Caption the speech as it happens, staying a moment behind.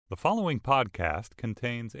The following podcast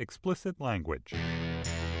contains explicit language.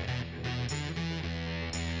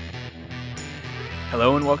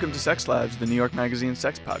 Hello and welcome to Sex Labs, the New York Magazine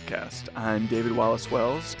sex podcast. I'm David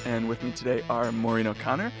Wallace-Wells, and with me today are Maureen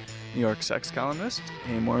O'Connor, New York sex columnist.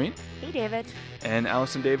 Hey, Maureen. Hey, David. And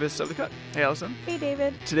Allison Davis of The Cut. Hey, Allison. Hey,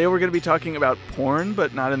 David. Today we're going to be talking about porn,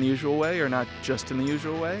 but not in the usual way, or not just in the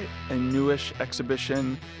usual way. A newish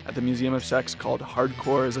exhibition at the Museum of Sex called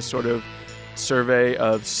Hardcore is a sort of survey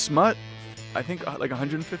of smut. I think like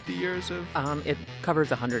 150 years of... It covers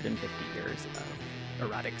 150 years of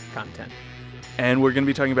erotic content. And we're going to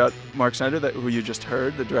be talking about Mark Snyder, who you just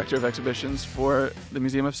heard, the director of exhibitions for the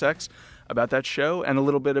Museum of Sex, about that show, and a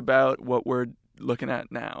little bit about what we're looking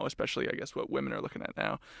at now, especially, I guess, what women are looking at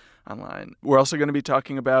now online. We're also going to be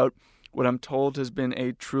talking about what I'm told has been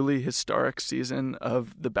a truly historic season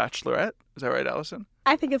of The Bachelorette. Is that right, Allison?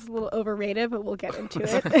 I think it's a little overrated, but we'll get into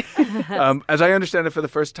it. As I understand it, for the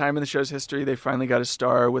first time in the show's history, they finally got a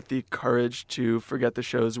star with the courage to forget the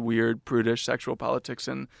show's weird, prudish sexual politics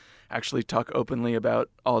and actually talk openly about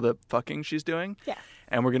all the fucking she's doing. Yes.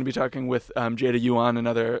 And we're going to be talking with Jada Yuan,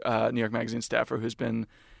 another New York Magazine staffer who's been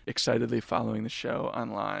excitedly following the show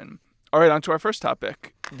online. All right, on to our first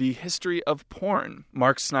topic, the history of porn.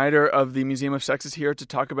 Mark Snyder of the Museum of Sex is here to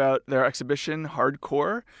talk about their exhibition,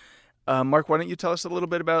 Hardcore. Mark, why don't you tell us a little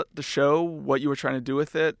bit about the show, what you were trying to do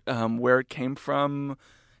with it, where it came from,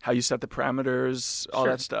 how you set the parameters, all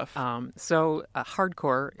that stuff.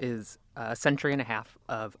 Hardcore is a century and a half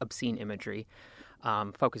of obscene imagery,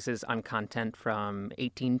 focuses on content from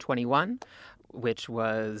 1821, which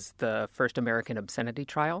was the first American obscenity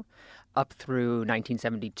trial, up through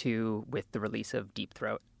 1972 with the release of Deep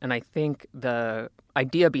Throat. And I think the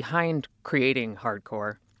idea behind creating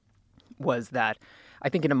Hardcore was that I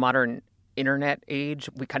think in a modern internet age,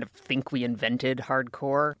 we kind of think we invented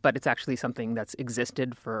hardcore, but it's actually something that's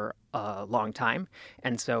existed for a long time.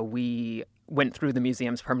 And so we went through the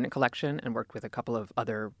museum's permanent collection and worked with a couple of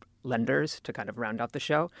other lenders to kind of round out the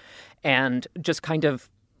show and just kind of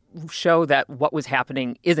show that what was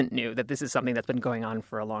happening isn't new, that this is something that's been going on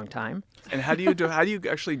for a long time. And how do you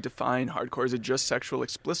actually define hardcore? Is it just sexual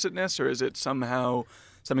explicitness, or is it somehow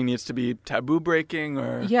something needs to be taboo breaking?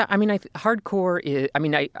 Or yeah, I mean, hardcore is. I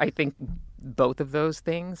mean, I think both of those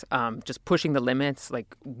things. Just pushing the limits,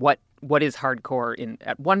 like what is hardcore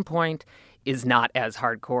at one point is not as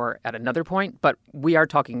hardcore at another point, but we are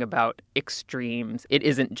talking about extremes. It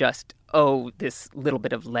isn't just, this little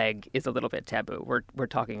bit of leg is a little bit taboo. We're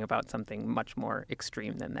talking about something much more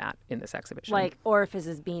extreme than that in this exhibition. Like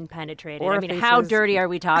orifices being penetrated. I mean, how dirty are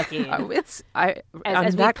we talking?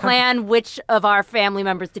 As we plan which of our family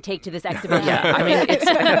members to take to this exhibition. Yeah, I mean,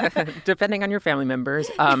 it's depending on your family members.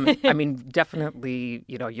 I mean, definitely,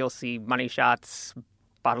 you'll see money shots,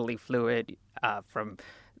 bodily fluid from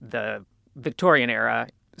the Victorian era.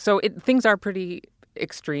 So things are pretty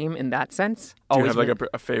extreme in that sense. Do you have like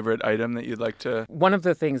a favorite item that you'd like to... One of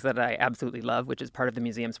the things that I absolutely love, which is part of the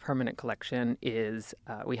museum's permanent collection, is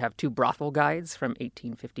we have two brothel guides from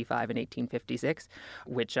 1855 and 1856,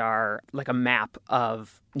 which are like a map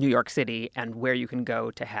of New York City and where you can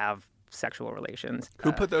go to have sexual relations.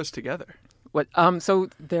 Who put those together? What? So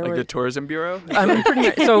there like the Tourism Bureau? Pretty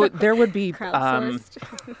much. So there would be Crowdsourced.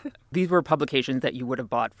 These were publications that you would have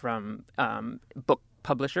bought from book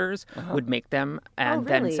publishers would make them and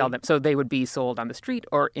then sell them. So they would be sold on the street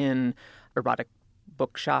or in erotic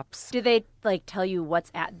bookshops. Do they tell you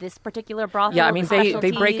what's at this particular brothel? Yeah, I mean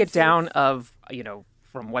they break it down of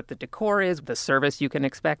from what the decor is, the service you can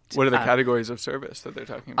expect. What are the categories of service that they're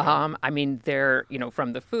talking about? I mean, they're,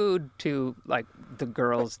 from the food to, like, the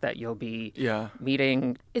girls that you'll be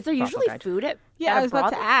meeting. Is there usually food at Yeah, I was about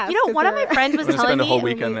to ask. One of my friends was telling spend a me whole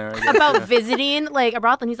weekend there, about visiting, like, a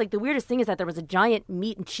brothel. And he's like, the weirdest thing is that there was a giant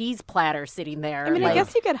meat and cheese platter sitting there. I mean, I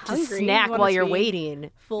guess you get hungry. To snack while you're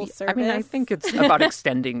waiting. Full service. I mean, I think it's about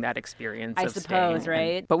extending that experience I of suppose, staying.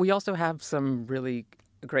 right? But we also have some really...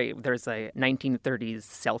 great. There's a 1930s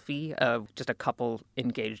selfie of just a couple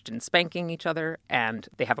engaged in spanking each other, and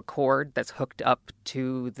they have a cord that's hooked up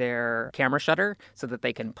to their camera shutter so that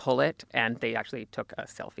they can pull it, and they actually took a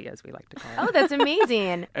selfie, as we like to call it. Oh, that's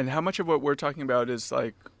amazing. And how much of what we're talking about is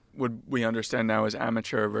like, would we understand now as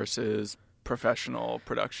amateur versus professional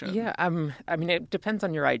production? Yeah, I mean, it depends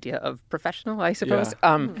on your idea of professional, I suppose.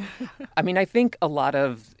 I mean, I think a lot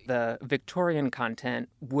of the Victorian content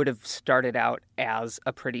would have started out as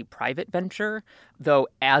a pretty private venture, though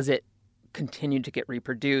as it continued to get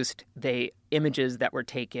reproduced, images that were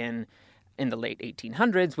taken in the late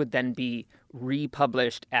 1800s would then be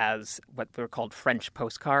republished as what were called French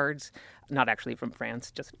postcards, not actually from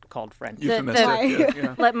France, just called French.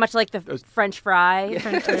 Much like the French fry.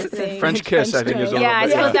 French kiss, I think, is a little bit. I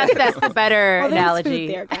suppose that's the better analogy.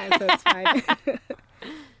 There, guys, so it's fine.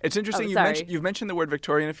 It's interesting. You've mentioned the word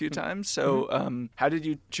Victorian a few times. So how did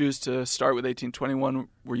you choose to start with 1821?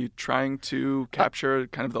 Were you trying to capture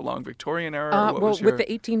kind of the long Victorian era? With the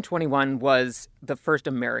 1821 was the first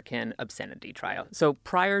American obscenity trial. So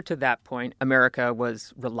prior to that point, America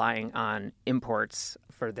was relying on imports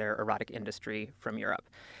for their erotic industry from Europe.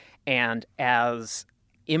 And as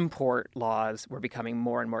import laws were becoming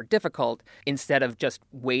more and more difficult, instead of just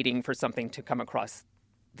waiting for something to come across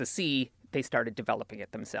the sea, they started developing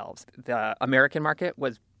it themselves. The American market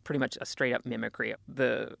was pretty much a straight-up mimicry.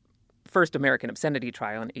 The first American obscenity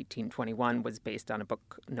trial in 1821 was based on a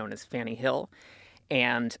book known as Fanny Hill,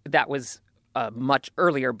 and that was a much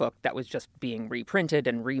earlier book that was just being reprinted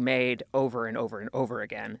and remade over and over and over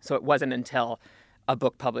again. So it wasn't until a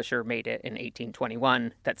book publisher made it in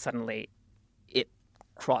 1821 that suddenly it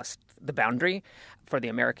crossed the boundary for the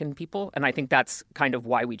American people, and I think that's kind of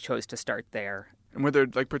why we chose to start there. And were there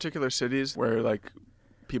like particular cities where like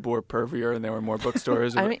people were pervier and there were more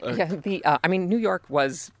bookstores? New York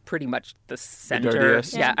was pretty much the center. The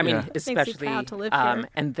dirtiest. Especially. Proud to live here.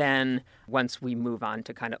 And then once we move on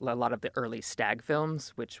to kind of a lot of the early stag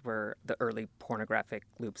films, which were the early pornographic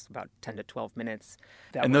loops, about 10 to 12 minutes.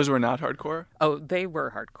 Those were not hardcore? Oh, they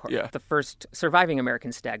were hardcore. Yeah. The first surviving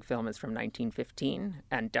American stag film is from 1915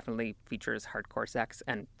 and definitely features hardcore sex,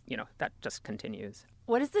 and that just continues.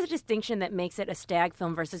 What is the distinction that makes it a stag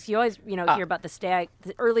film versus, you always, hear about the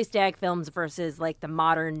early stag films versus like the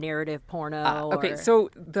modern narrative porno? So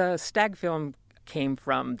the stag film came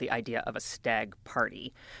from the idea of a stag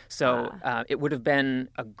party. So it would have been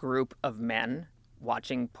a group of men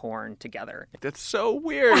watching porn together. That's so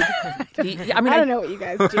weird. I don't know what you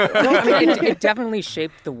guys do. It definitely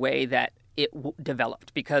shaped the way that it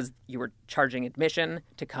developed, because you were charging admission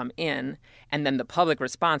to come in, and then the public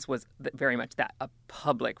response was very much that, a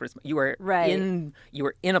public response. You were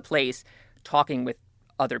in a place talking with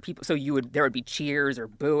other people, so there would be cheers or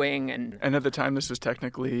booing, and at the time this was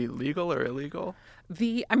technically legal or illegal?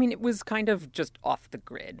 It was kind of just off the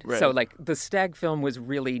grid. Right. So like the stag film was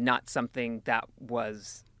really not something that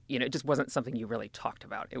was, it just wasn't something you really talked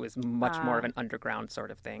about. It was much more of an underground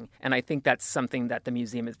sort of thing. And I think that's something that the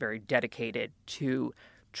museum is very dedicated to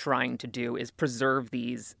trying to do, is preserve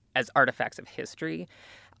these as artifacts of history,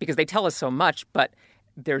 because they tell us so much, but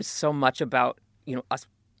there's so much about, us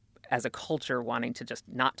as a culture wanting to just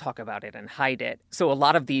not talk about it and hide it. So a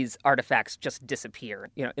lot of these artifacts just disappear.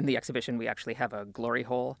 In the exhibition, we actually have a glory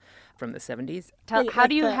hole from the 70s. How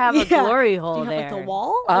do you have a glory hole there? Do you have there? like the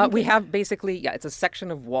wall? We have basically, it's a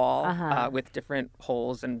section of wall with different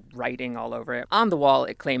holes and writing all over it. On the wall,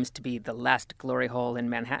 it claims to be the last glory hole in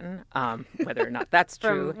Manhattan. Whether or not that's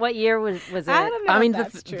true. From what year was it? I don't know if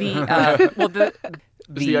that's true.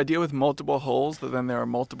 Is the idea with multiple holes that then there are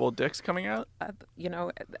multiple dicks coming out?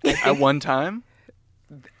 At one time?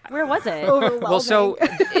 Where was it? Well, so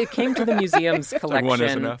it came to the museum's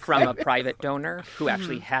collection from a private donor who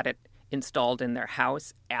actually had it installed in their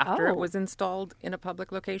house after it was installed in a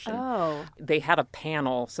public location. Oh. They had a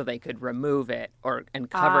panel so they could remove it and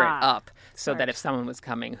cover it up so that if someone was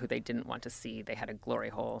coming who they didn't want to see, they had a glory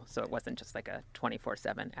hole. So it wasn't just like a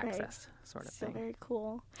 24/7 access sort of thing. Very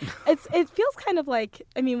cool. It feels kind of like,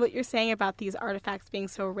 what you're saying about these artifacts being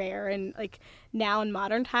so rare, and like now in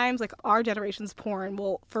modern times, like our generation's porn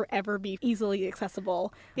will forever be easily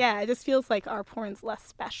accessible. Yeah, it just feels like our porn's less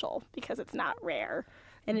special because it's not rare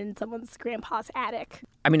and in someone's grandpa's attic.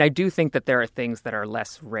 I do think that there are things that are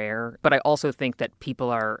less rare, but I also think that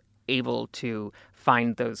people are able to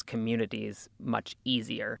find those communities much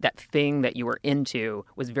easier. That thing that you were into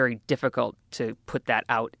was very difficult to put that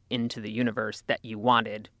out into the universe that you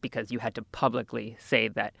wanted, because you had to publicly say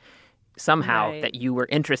that somehow that you were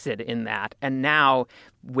interested in that. And now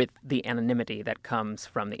with the anonymity that comes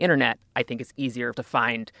from the internet, I think it's easier to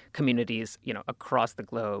find communities, across the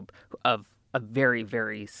globe of a very,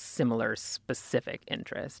 very similar specific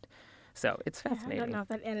interest. So it's fascinating. I don't know if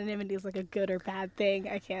that anonymity is like a good or bad thing.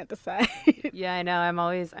 I can't decide. Yeah, I know. I'm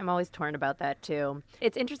always torn about that too.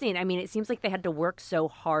 It's interesting. It seems like they had to work so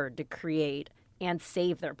hard to create and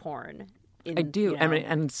save their porn. I do.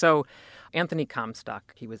 And so Anthony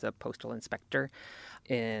Comstock, he was a postal inspector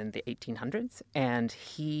in the 1800s, and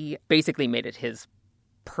he basically made it his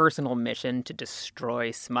personal mission to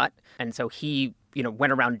destroy smut. And so he,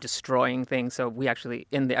 went around destroying things. So we actually,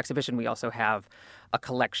 in the exhibition, we also have a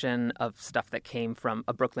collection of stuff that came from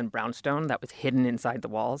a Brooklyn brownstone that was hidden inside the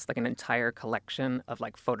walls, like an entire collection of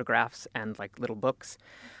like photographs and like little books.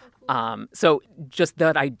 So just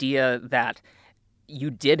that idea that you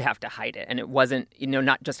did have to hide it, and it wasn't,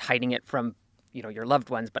 not just hiding it from, your loved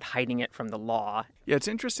ones, but hiding it from the law. Yeah, it's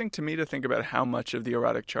interesting to me to think about how much of the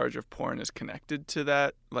erotic charge of porn is connected to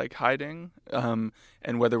that, like hiding, and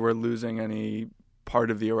whether we're losing any part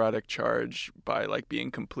of the erotic charge by like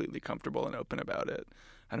being completely comfortable and open about it.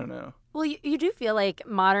 I don't know. Well, you do feel like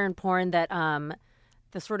modern porn that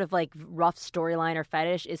the sort of like rough storyline or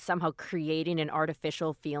fetish is somehow creating an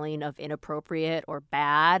artificial feeling of inappropriate or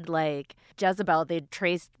bad. Like Jezebel, they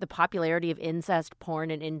traced the popularity of incest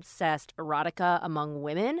porn and incest erotica among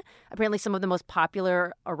women. Apparently some of the most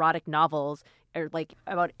popular erotic novels are like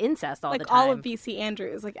about incest all the time. Like all of B.C.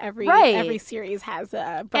 Andrews, like every series has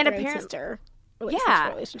a brother and sister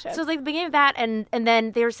relationship. So it's like the beginning of that, and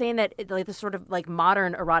then they were saying that like the sort of like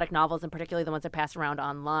modern erotic novels, and particularly the ones that pass around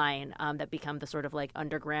online, that become the sort of like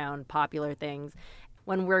underground popular things.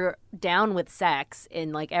 When we're down with sex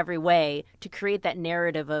in like every way, to create that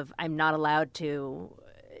narrative of I'm not allowed to,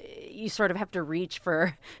 you sort of have to reach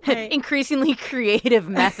for increasingly creative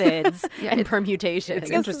methods and permutations.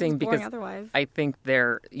 It's interesting because otherwise. I think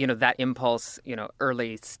that impulse,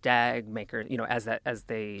 early stag maker, as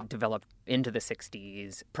they developed into the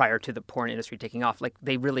 60s, prior to the porn industry taking off, like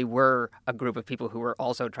they really were a group of people who were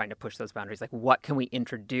also trying to push those boundaries. Like, what can we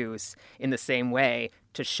introduce in the same way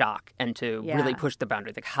to shock and to really push the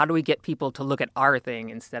boundaries? Like, how do we get people to look at our thing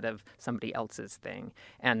instead of somebody else's thing?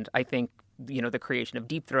 And I think the creation of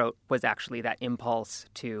Deep Throat was actually that impulse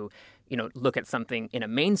to, look at something in a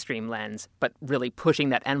mainstream lens, but really pushing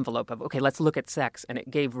that envelope of, okay, let's look at sex. And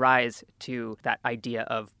it gave rise to that idea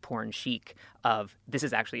of porn chic, of this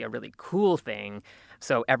is actually a really cool thing.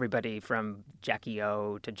 So everybody from Jackie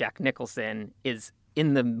O to Jack Nicholson is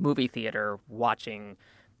in the movie theater watching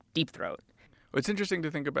Deep Throat. Well, it's interesting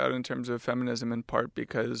to think about in terms of feminism, in part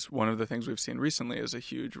because one of the things we've seen recently is a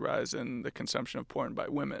huge rise in the consumption of porn by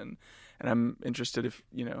women. And I'm interested if,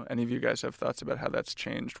 any of you guys have thoughts about how that's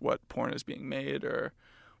changed what porn is being made or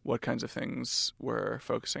what kinds of things we're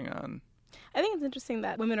focusing on. I think it's interesting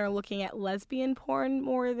that women are looking at lesbian porn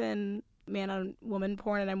more than man-on-woman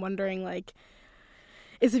porn. And I'm wondering, like,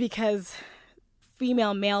 is it because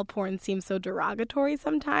female-male porn seems so derogatory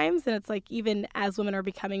sometimes, and it's like even as women are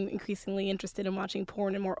becoming increasingly interested in watching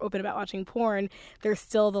porn and more open about watching porn, there's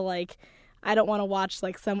still the like, I don't want to watch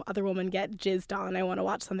like some other woman get jizzed on. I want to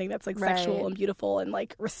watch something that's like sexual and beautiful and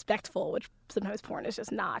like respectful, which sometimes porn is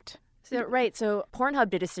just not. So Pornhub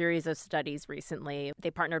did a series of studies recently.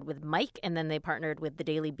 They partnered with Mike, and then they partnered with The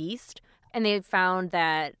Daily Beast, and they found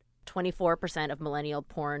that 24% of millennial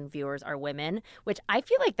porn viewers are women, which I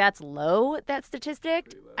feel like that's low, that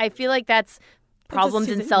statistic. I feel like that's problems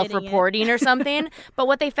in self-reporting or something. But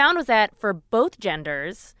what they found was that for both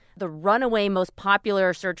genders, the runaway most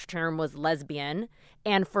popular search term was lesbian.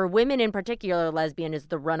 And for women in particular, lesbian is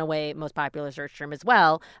the runaway most popular search term as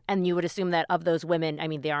well. And you would assume that of those women, I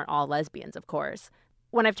mean, they aren't all lesbians, of course.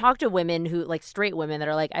 When I've talked to women who, like straight women that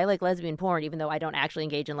are like, I like lesbian porn, even though I don't actually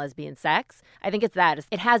engage in lesbian sex, I think it's that.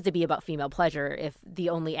 It has to be about female pleasure if the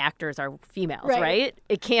only actors are females, right?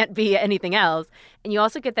 It can't be anything else. And you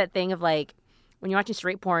also get that thing of like, when you're watching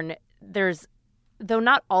straight porn, though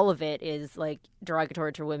not all of it is like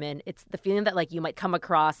derogatory to women, it's the feeling that like you might come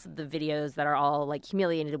across the videos that are all like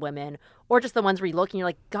humiliating to women, or just the ones where you look and you're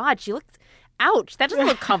like, God, she looks, ouch, that doesn't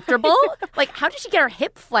look comfortable. Like, how did she get her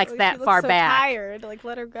hip flexed that far back? Tired, like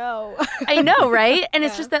let her go. I know, right? And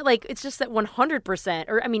it's just that 100%,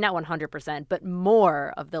 or I mean not 100%, but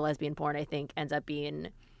more of the lesbian porn I think ends up being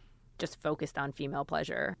just focused on female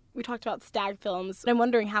pleasure. We talked about stag films. I'm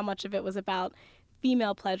wondering how much of it was about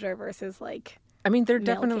female pleasure versus like, I mean, there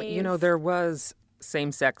definitely, gaze. There was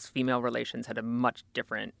same-sex female relations had a much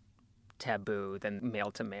different taboo than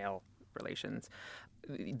male-to-male relations.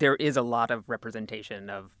 There is a lot of representation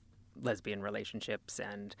of lesbian relationships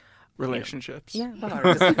and relationships.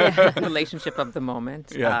 Relationship of the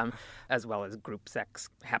moment, as well as group sex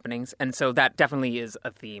happenings. And so that definitely is a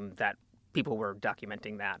theme that people were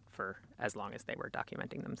documenting that for as long as they were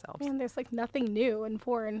documenting themselves. Man, there's like nothing new in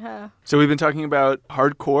porn, huh? So we've been talking about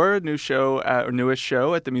Hardcore, newest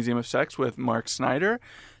show at the Museum of Sex with Mark Snyder.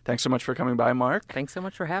 Thanks so much for coming by, Mark. Thanks so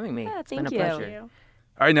much for having me. Yeah, it's been a pleasure.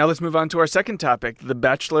 All right, now let's move on to our second topic, The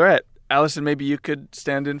Bachelorette. Allison, maybe you could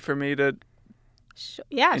stand in for me to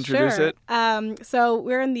introduce it. So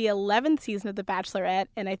we're in the 11th season of The Bachelorette,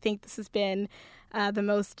 and I think this has been the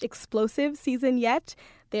most explosive season yet.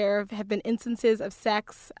 There have been instances of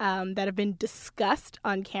sex that have been discussed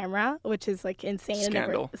on camera, which is like insane.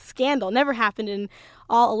 Scandal. Never happened in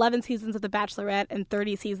all 11 seasons of The Bachelorette and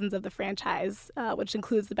 30 seasons of the franchise, which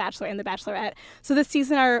includes The Bachelor and The Bachelorette. So this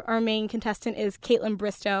season, our main contestant is Caitlin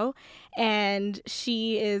Bristow, and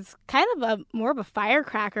she is kind of more of a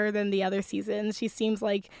firecracker than the other seasons. She seems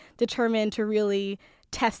like determined to really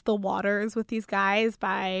test the waters with these guys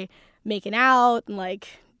by making out and like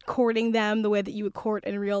courting them the way that you would court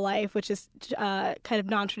in real life, which is kind of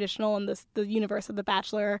non-traditional in the universe of The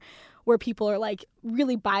Bachelor, where people are like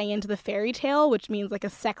really buying into the fairy tale, which means like a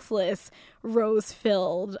sexless,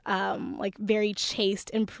 rose-filled, like very chaste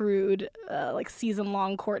and prude, like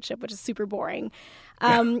season-long courtship, which is super boring.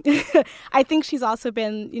 I think she's also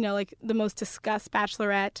been, like the most discussed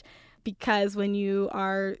Bachelorette because when you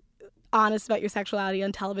are honest about your sexuality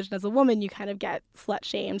on television as a woman, you kind of get slut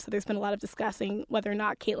shamed. So there's been a lot of discussing whether or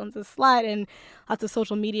not Caitlin's a slut and lots of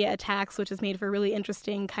social media attacks, which has made for a really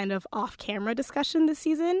interesting kind of off-camera discussion this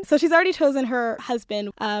season. So she's already chosen her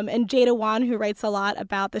husband. And Jada Wan, who writes a lot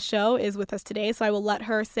about the show, is with us today. So I will let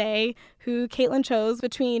her say who Caitlin chose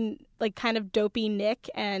between like kind of dopey Nick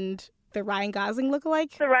and the Ryan Gosling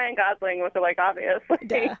lookalike. The Ryan Gosling lookalike, obviously.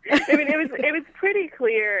 Duh. I mean, it was pretty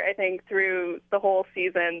clear, I think, through the whole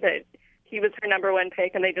season that he was her number one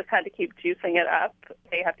pick, and they just had to keep juicing it up.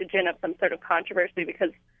 They have to gin up some sort of controversy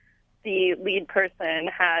because the lead person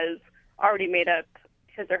has already made up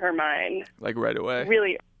his or her mind. Like right away.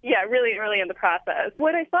 Really early in the process.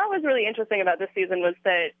 What I thought was really interesting about this season was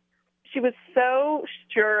that she was so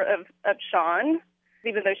sure of Sean,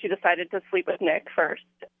 even though she decided to sleep with Nick first.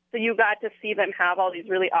 So you got to see them have all these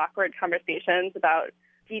really awkward conversations about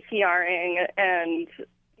DTRing and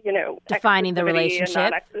defining the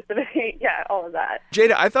relationship. Non-exclusivity. Yeah, all of that.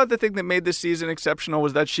 Jada, I thought the thing that made this season exceptional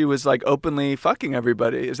was that she was like openly fucking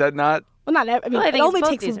everybody. Is that not? Well, not. I mean, I it think only it's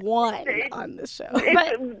takes both one on this show.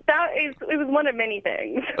 It was one of many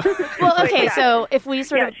things. Well, okay, so if we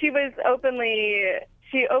sort of... she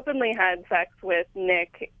openly had sex with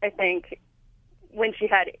Nick, I think, when she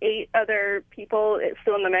had 8 other people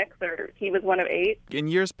still in the mix, or he was one of 8. In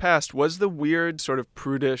years past, was the weird sort of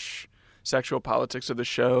prudish sexual politics of the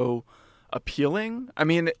show appealing? I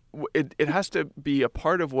mean, it has to be a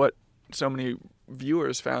part of what so many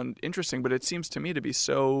viewers found interesting, but it seems to me to be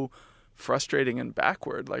so frustrating and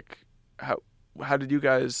backward. Like, how did you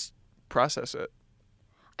guys process it?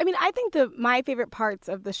 I mean, I think my favorite parts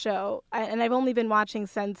of the show, and I've only been watching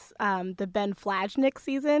since the Ben Flajnik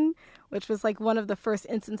season, which was like one of the first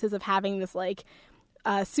instances of having this like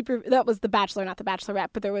that was The Bachelor, not The Bachelorette,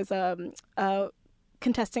 but there was a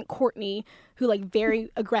contestant Courtney who like very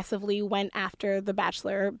aggressively went after the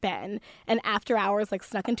Bachelor Ben, and after hours like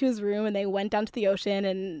snuck into his room and they went down to the ocean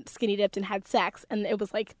and skinny dipped and had sex, and it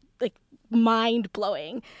was like mind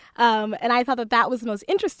blowing. And I thought that was the most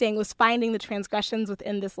interesting, was finding the transgressions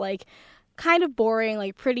within this like kind of boring,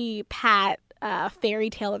 like pretty pat fairy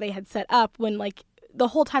tale that they had set up, when like the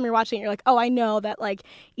whole time you're watching it, you're like, oh, I know that like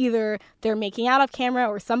either they're making out off camera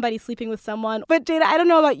or somebody's sleeping with someone. But Jada, I don't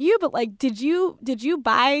know about you, but like,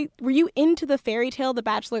 were you into the fairy tale, The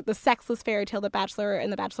Bachelor, the sexless fairy tale, The Bachelor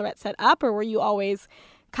and The Bachelorette set up, or were you always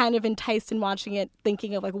kind of enticed in watching it,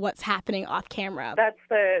 thinking of like what's happening off camera? That's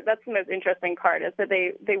the most interesting part, is that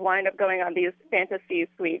they wind up going on these fantasy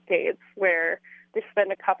suite dates where they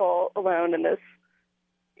spend a couple alone in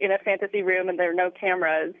a fantasy room and there are no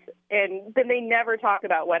cameras, and then they never talk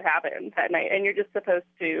about what happened that night, and you're just supposed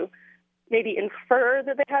to maybe infer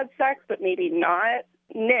that they had sex, but maybe not.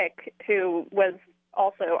 Nick, who was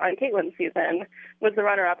also on Caitlin's season, was the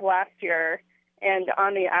runner-up last year, and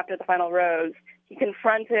after the final rose, he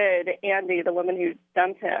confronted Andy, the woman who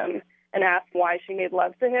dumped him, and asked why she made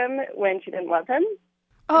love to him when she didn't love him.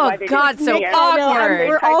 Oh, God, so awkward.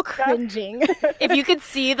 We're all cringing. If you could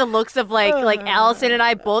see the looks of like Allison and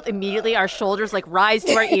I both immediately, our shoulders like rise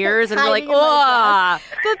to our ears and we're like, oh.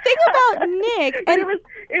 The thing about Nick, and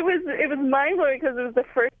it was mind blowing because it was the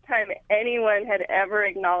first time anyone had ever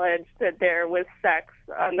acknowledged that there was sex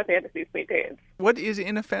on the fantasy suite dates. What is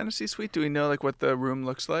in a fantasy suite? Do we know like what the room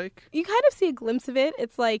looks like? You kind of see a glimpse of it.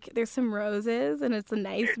 It's like there's some roses and it's a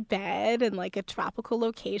nice bed and like a tropical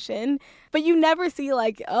location, but you never see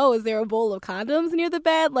like, oh, is there a bowl of condoms near the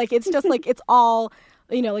bed? Like it's just like it's all,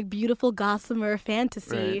 like beautiful gossamer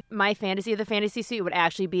fantasy. Right. My fantasy of the fantasy suite would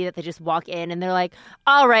actually be that they just walk in and they're like,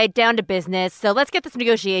 all right, down to business. So let's get this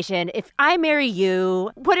negotiation. If I marry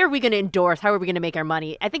you, what are we going to endorse? How are we going to make our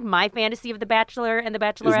money? I think my fantasy of The Bachelor and The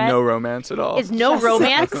Bachelorette is no romance at all. Is no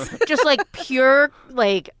romance. Just like pure,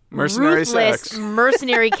 like mercenary ruthless, sex.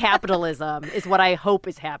 mercenary capitalism is what I hope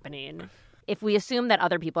is happening. if we assume that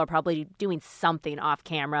other people are probably doing something off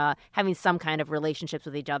camera, having some kind of relationships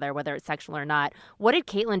with each other, whether it's sexual or not, what did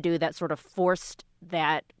Caitlyn do that sort of forced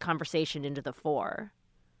that conversation into the fore?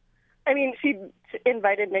 I mean, she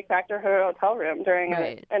invited Nick back to her hotel room during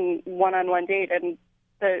a one-on-one date, and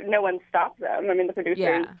no one stopped them. I mean, the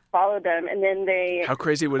producers followed them, and then they... How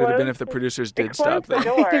crazy would it have been if the producers did stop them? They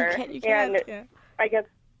closed the door, and I guess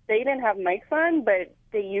they didn't have mics on, but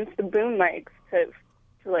they used the boom mics to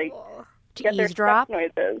get their sex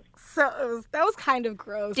noises. So that was kind of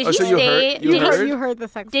gross. Did he stay? You heard the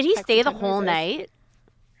sex. Did he stay the whole night?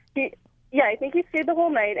 Yeah, I think he stayed the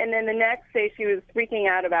whole night, and then the next day she was freaking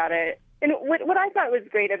out about it. And what I thought was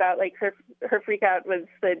great about like her freak out was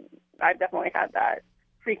that I've definitely had that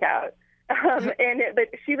freak out, but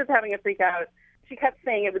she was having a freak out. She kept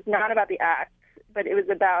saying it was not about the act, but it was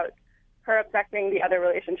about her affecting the other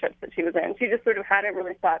relationships that she was in. She just sort of hadn't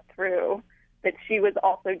really thought through that she was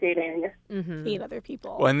also dating 8 other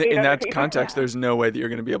people. Well, in that context, there's no way that you're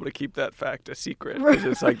going to be able to keep that fact a secret. Because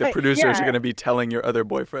it's like the producers are going to be telling your other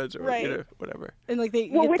boyfriends or whatever. And like they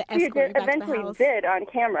which she eventually did on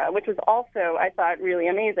camera, which was also, I thought, really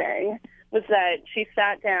amazing, was that she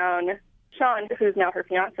sat down Sean, who's now her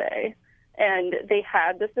fiance, and they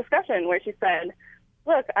had this discussion where she said,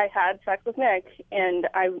 look, I had sex with Nick, and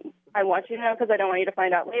I want you to know because I don't want you to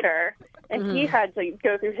find out later. And he had to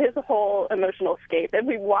go through his whole emotional escape, and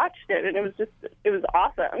we watched it, and it was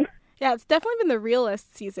awesome. Yeah, it's definitely been the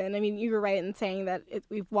realest season. I mean, you were right in saying that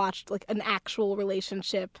we've watched like an actual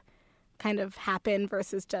relationship kind of happen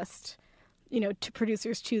versus just, to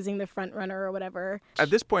producers choosing the front runner or whatever. At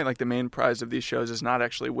this point, like the main prize of these shows is not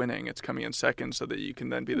actually winning; it's coming in second, so that you can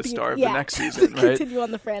then be the star of the next season, right? Continue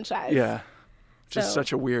on the franchise. Yeah. Just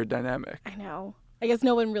such a weird dynamic. I know. I guess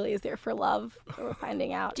no one really is there for love, we're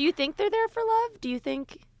finding out. Do you think they're there for love? Do you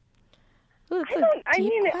think... Ooh, I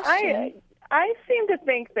seem to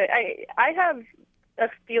think that... I have a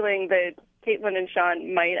feling that Caitlyn and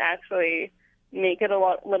Sean might actually make it a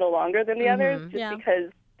little longer than the others, just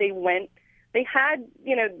because they went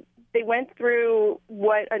through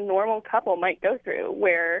what a normal couple might go through,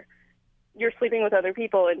 where you're sleeping with other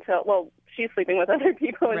people she's sleeping with other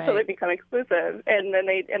people until they become exclusive, and then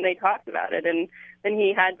they talked about it, and then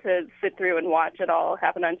he had to sit through and watch it all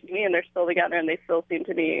happen on TV, and they're still together, and he still seems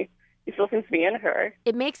to be into her.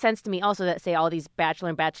 It makes sense to me also that, say, all these Bachelor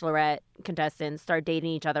and Bachelorette contestants start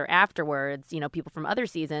dating each other afterwards, people from other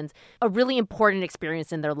seasons, a really important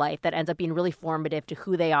experience in their life that ends up being really formative to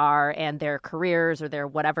who they are and their careers or their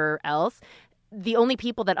whatever else. The only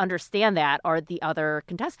people that understand that are the other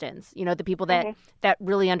contestants, the people that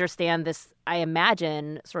really understand this, I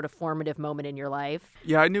imagine, sort of formative moment in your life.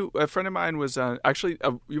 Yeah, I knew a friend of mine was you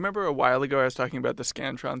remember a while ago I was talking about the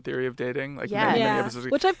Scantron theory of dating? Many episodes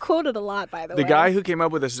ago. Which I've quoted a lot, by the way. The guy who came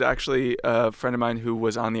up with this is actually a friend of mine who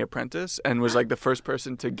was on The Apprentice and was like the first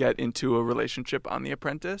person to get into a relationship on The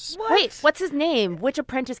Apprentice. What? Wait, what's his name? Which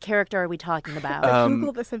Apprentice character are we talking about?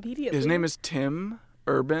 Google this immediately. His name is Tim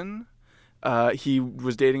Urban. He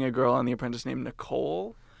was dating a girl on The Apprentice named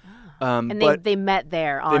Nicole. And they met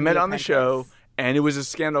there on They met The on the Apprentice. show, and it was a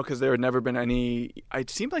scandal because there had never been any... It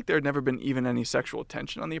seemed like there had never been even any sexual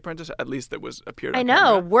tension on The Apprentice, at least that was appeared on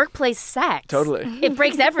camera. Workplace sex. Totally. It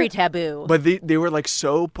breaks every taboo. But they were like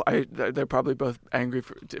so... they're probably both angry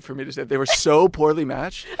for me to say. They were so poorly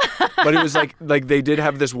matched, but it was like they did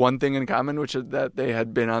have this one thing in common, which is that they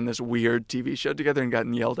had been on this weird TV show together and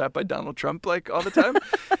gotten yelled at by Donald Trump all the time.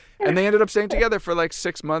 And they ended up staying together for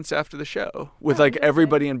 6 months after the show, with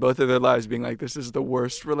everybody in both of their lives being like, "This is the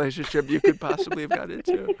worst relationship you could possibly have got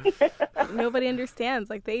into." Nobody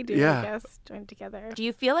understands like they do. I guess joined together. Do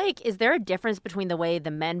you feel like is there a difference between the way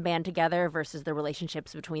the men band together versus the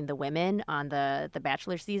relationships between the women on the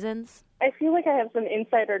Bachelor seasons? I feel like I have some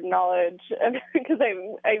insider knowledge because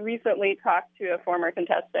I recently talked to a former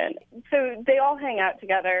contestant. So they all hang out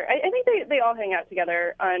together. I think they all hang out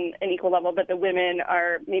together on an equal level, but the women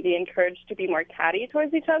are maybe encouraged to be more catty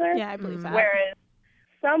towards each other. Yeah, I believe that. Whereas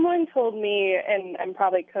someone told me, and I'm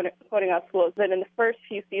probably quoting off schools, that in the first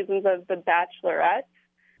few seasons of The Bachelorette,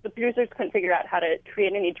 the producers couldn't figure out how to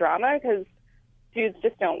create any drama because dudes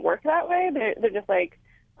just don't work that way. They're just like,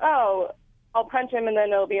 oh, I'll punch him and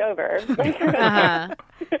then it'll be over. Why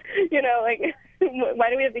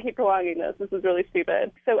do we have to keep prolonging this? This is really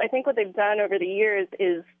stupid. So I think what they've done over the years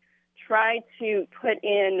is try to put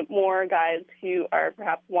in more guys who are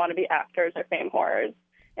perhaps wannabe actors or fame whores.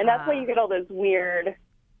 And that's why you get all those weird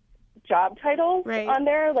job titles on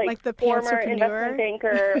there, like the former investment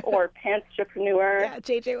banker or pants-trepreneur. Yeah,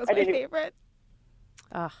 JJ was my favorite.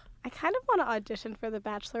 I kind of want to audition for The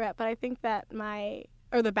Bachelorette, but I think that my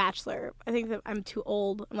or The Bachelor. I think that I'm too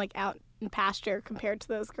old. I'm like out in pasture compared to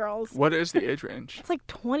those girls. What is the age range? It's like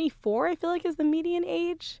 24, I feel like, is the median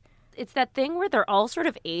age. It's that thing where they're all sort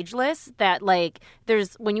of ageless, that like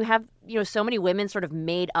there's when you have, you know, so many women sort of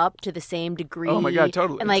made up to the same degree. Oh my God,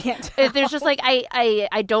 totally. And like there's just like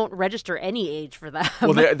I don't register any age for them.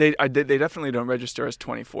 Well, they definitely don't register as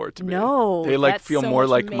 24 to me. No, they like that's feel so more much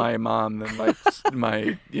like make- my mom than like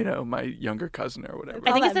my my younger cousin or whatever.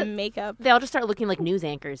 I think All it's that that- makeup. They all just start looking like news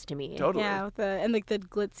anchors to me. Totally. Yeah, with and like the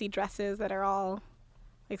glitzy dresses that are all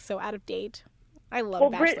like so out of date. I love Well,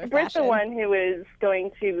 Bachelor Britt's the fashion. one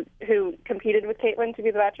who competed with Caitlyn to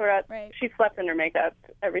be the Bachelorette. Right. She slept in her makeup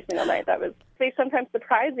every single night. They sometimes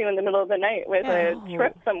surprise you in the middle of the night with a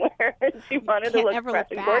trip somewhere, and she wanted to Can't look ever fresh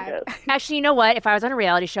look and bad. gorgeous. Actually, you know what? If I was on a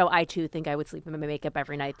reality show, I too think I would sleep in my makeup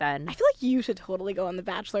every night then. I feel like you should totally go on The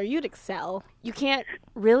Bachelor. You'd excel. You can't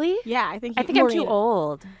really? Yeah, I think. I think I'm too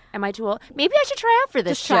old. Am I too old? Maybe I should try out for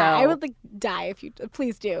this Just show. try. I would like die if you.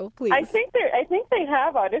 Please do. Please. I think they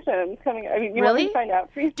have auditions coming. I mean, you want me Really? to find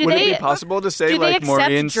out for you? Do Would they- it be possible to say do they like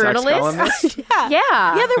Maureen accept sex journalists? columnist? yeah.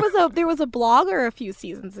 Yeah. There was a blogger a few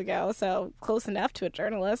seasons ago, so close enough to a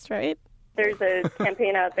journalist, right? There's a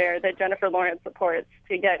campaign out there that Jennifer Lawrence supports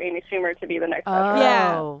to get Amy Schumer to be the next Oh.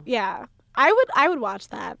 Bachelorette. Yeah. I would watch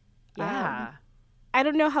that. Yeah. I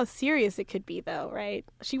don't know how serious it could be though, right?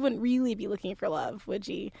 She wouldn't really be looking for love, would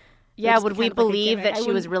she? Yeah, just would be we kind of like a believe gimmick. that I she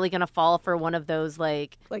was wouldn't- really going to fall for one of those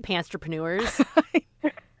like pantrepreneurs?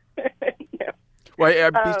 Well,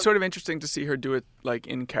 it'd be sort of interesting to see her do it like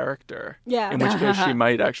in character. Yeah. In which case she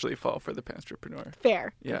might actually fall for the pantrepreneur.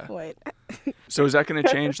 Fair. Yeah. Good point. So is that going to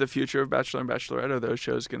change the future of Bachelor and Bachelorette? Are those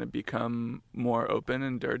shows going to become more open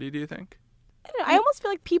and dirty, do you think? I don't know, I almost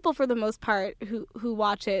feel like people, for the most part, who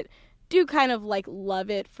watch it, do kind of like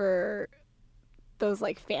love it for those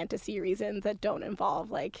like fantasy reasons that don't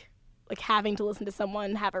involve like having to listen to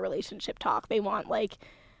someone have a relationship talk. They want like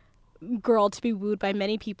girl to be wooed by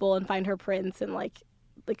many people and find her prince and like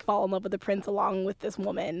fall in love with the prince along with this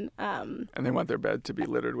woman. And they want their bed to be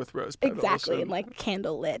littered with rose petals. Exactly, and like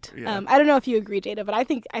candle lit. Yeah. I don't know if you agree, Jada, but I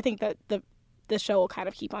think that the show will kind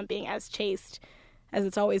of keep on being as chaste as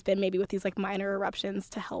it's always been, maybe with these like minor eruptions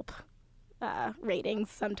to help ratings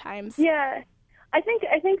sometimes. Yeah, I think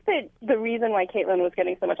that the reason why Caitlyn was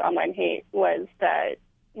getting so much online hate was that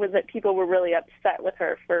people were really upset with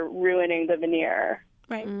her for ruining the veneer.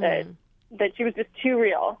 Right. That she was just too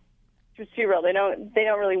real. She was too real. They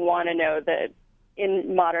don't really want to know that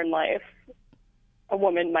in modern life a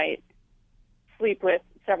woman might sleep with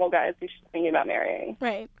several guys who she's thinking about marrying.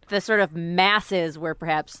 Right. The sort of masses were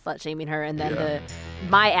perhaps slut-shaming her, and then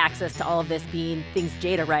my access to all of this being things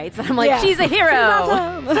Jada writes. And I'm like, she's a hero.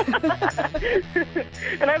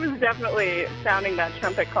 And I was definitely sounding that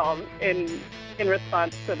trumpet call in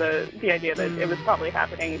response to the idea that it was probably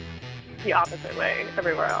happening the opposite way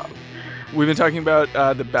everywhere else. We've been talking about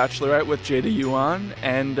The Bachelorette with Jada Yuan,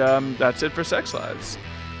 and that's it for Sex Lives.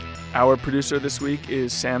 Our producer this week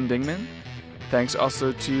is Sam Dingman. Thanks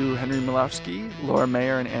also to Henry Milowski, Laura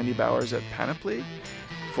Mayer, and Andy Bowers at Panoply.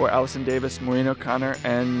 For Allison Davis, Maureen O'Connor,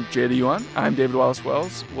 and Jada Yuan, I'm David Wallace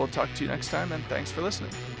Wells. We'll talk to you next time, and thanks for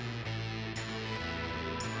listening.